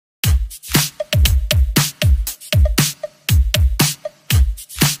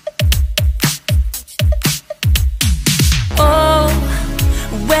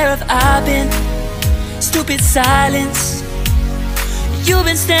been stupid silence. You've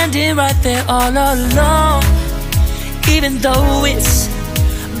been standing right there all along, even though it's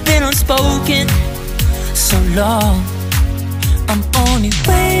been unspoken so long. I'm only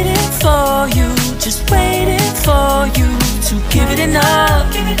waiting for you, just waiting for you to give it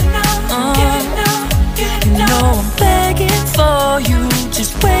enough. You know I'm begging for you,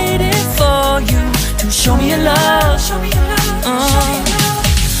 just waiting for you to show me your love.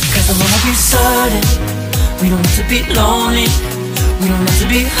 Cause I wanna be certain we don't have to be lonely, we don't have to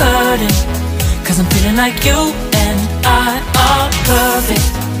be hurting. Cause I'm feeling like you and I are perfect.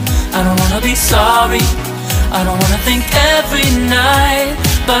 I don't wanna be sorry, I don't wanna think every night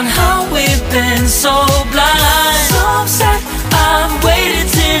about how we've been so blind. So upset, I've waited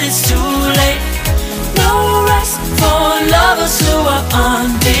till it's too late. No rest for lovers who are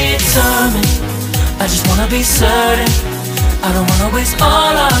undetermined. I just wanna be certain, I don't wanna waste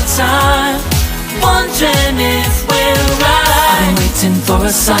all our time wondering if we're right. I've been waiting for a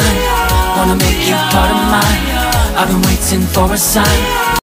sign, wanna make you part of mine. I've been waiting for a sign.